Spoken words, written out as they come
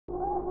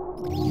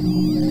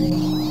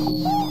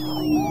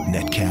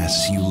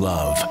Netcasts you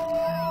love.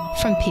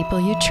 From people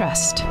you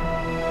trust.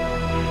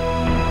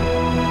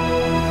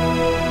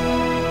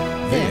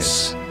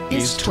 This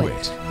is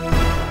Twit.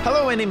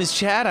 Hello, my name is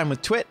Chad. I'm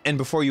with Twit and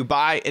Before You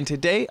Buy, and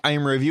today I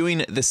am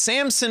reviewing the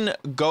Samson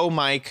Go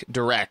Mic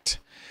Direct.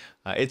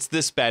 It's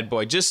this bad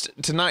boy. Just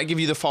to not give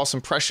you the false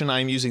impression,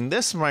 I'm using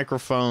this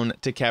microphone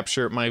to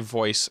capture my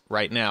voice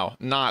right now,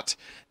 not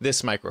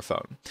this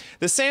microphone.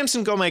 The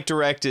Samson Go Mic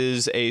Direct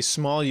is a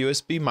small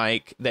USB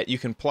mic that you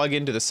can plug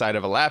into the side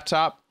of a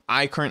laptop.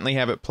 I currently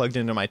have it plugged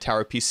into my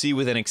tower PC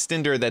with an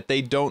extender that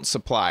they don't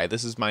supply.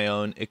 This is my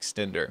own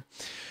extender.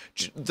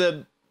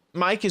 The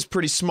mic is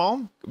pretty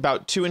small,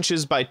 about 2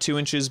 inches by 2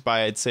 inches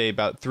by, I'd say,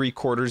 about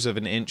 3/4 of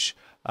an inch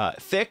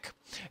thick.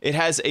 It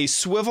has a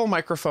swivel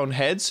microphone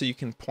head, so you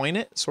can point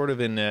it sort of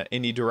in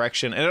any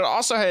direction. And it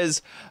also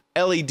has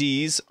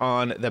LEDs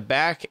on the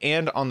back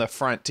and on the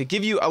front to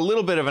give you a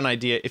little bit of an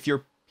idea if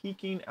you're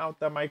peeking out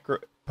the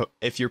microphone.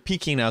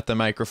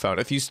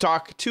 If you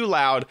talk too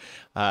loud,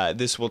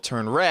 this will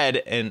turn red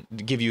and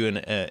give you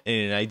an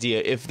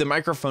idea if the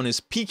microphone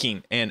is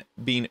peaking and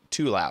being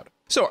too loud.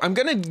 So I'm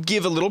going to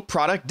give a little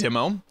product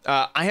demo.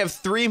 I have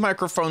 3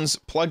 microphones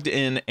plugged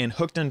in and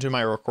hooked into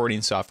my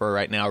recording software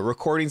right now,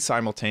 recording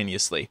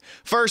simultaneously.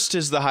 First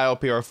is the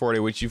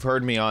HDMI, which you've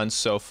heard me on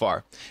so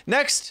far.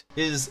 Next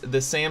is the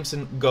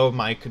Samson Go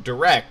Mic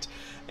Direct.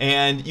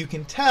 And you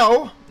can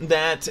tell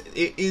that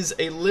it is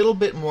a little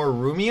bit more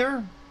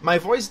roomier. My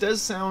voice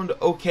does sound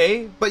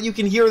okay, but you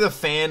can hear the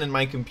fan in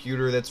my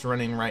computer that's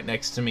running right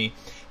next to me.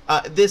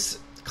 This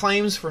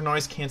claims for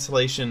noise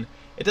cancellation.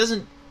 It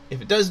doesn't.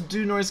 If it does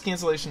do noise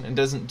cancellation, it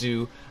doesn't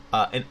do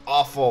an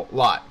awful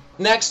lot.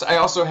 Next, I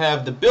also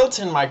have the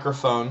built-in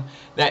microphone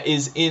that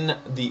is in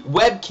the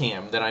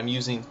webcam that I'm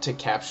using to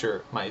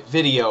capture my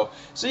video.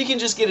 So you can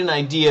just get an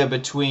idea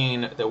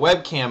between the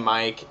webcam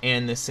mic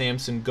and the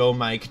Samson Go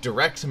Mic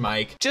Direct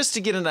mic, just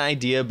to get an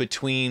idea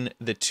between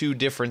the two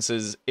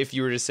differences if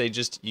you were to say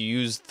just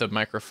use the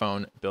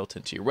microphone built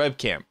into your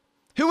webcam.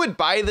 Who would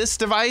buy this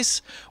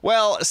device?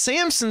 Well,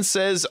 Samson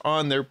says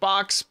on their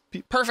box,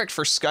 perfect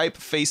for Skype,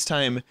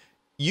 FaceTime,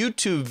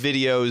 YouTube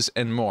videos,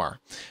 and more.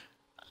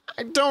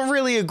 I don't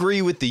really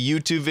agree with the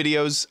YouTube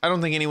videos. I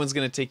don't think anyone's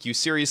going to take you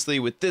seriously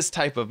with this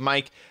type of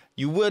mic.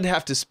 You would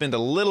have to spend a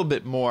little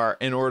bit more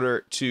in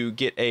order to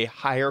get a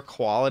higher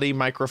quality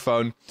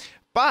microphone.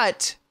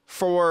 But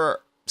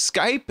for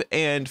Skype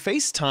and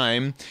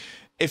FaceTime,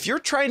 if you're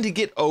trying to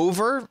get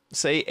over,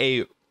 say,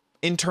 a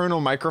internal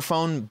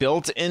microphone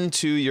built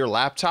into your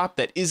laptop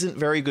that isn't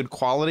very good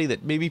quality,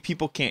 that maybe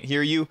people can't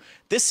hear you,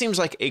 this seems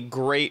like a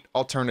great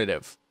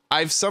alternative.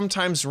 I've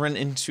sometimes run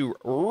into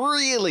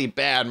really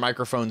bad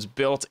microphones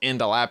built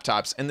into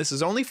laptops, and this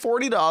is only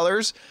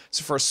 $40.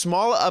 So for a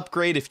small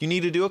upgrade, if you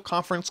need to do a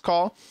conference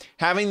call,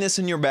 having this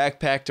in your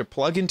backpack to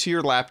plug into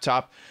your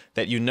laptop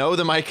that you know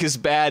the mic is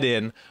bad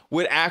in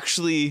would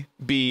actually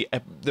be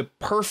the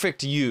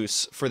perfect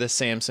use for the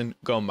Samson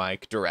Go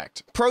Mic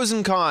Direct. Pros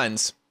and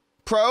cons.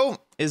 Pro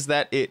is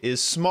that it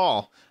is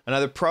small.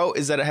 Another pro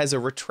is that it has a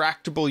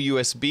retractable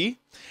USB.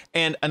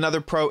 And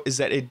another pro is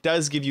that it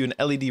does give you an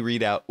LED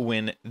readout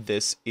when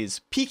this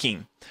is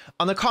peaking.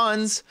 On the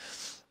cons,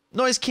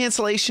 noise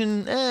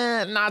cancellation,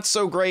 not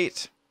so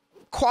great.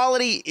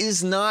 Quality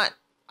is not,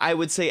 I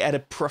would say, at a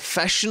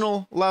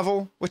professional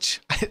level,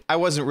 which I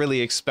wasn't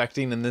really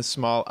expecting in this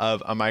small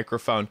of a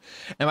microphone.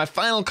 And my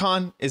final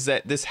con is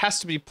that this has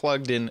to be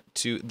plugged in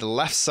to the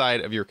left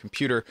side of your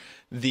computer.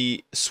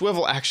 The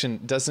swivel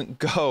action doesn't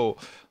go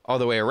all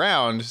the way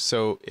around,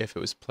 so if it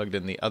was plugged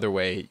in the other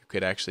way, you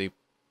could actually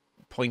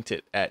point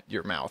it at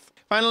your mouth.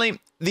 Finally,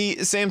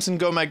 the Samson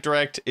Go Mic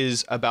Direct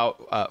is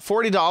about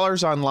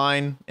 $40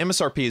 online.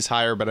 MSRP is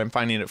higher, but I'm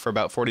finding it for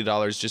about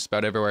 $40 just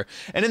about everywhere.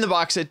 And in the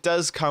box, it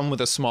does come with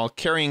a small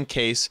carrying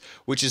case,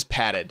 which is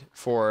padded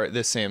for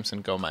the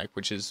Samson Go Mic,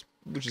 which is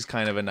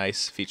kind of a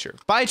nice feature.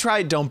 Buy,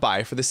 try, don't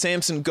buy. For the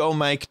Samson Go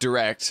Mic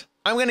Direct,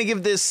 I'm gonna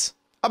give this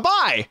a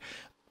buy.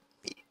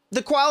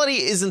 The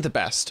quality isn't the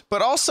best,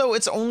 but also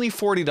it's only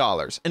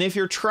 $40. And if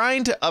you're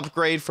trying to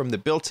upgrade from the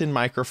built-in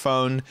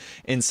microphone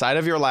inside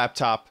of your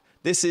laptop,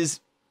 this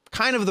is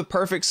kind of the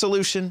perfect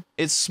solution.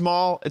 It's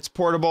small, it's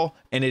portable,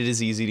 and it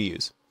is easy to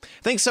use.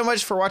 Thanks so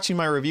much for watching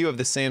my review of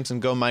the Samson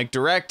Go Mic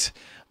Direct.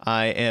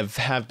 I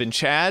have been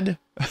Chad.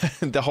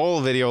 The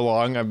whole video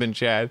long, I've been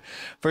Chad.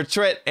 For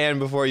Twit and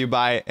Before You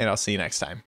Buy, and I'll see you next time.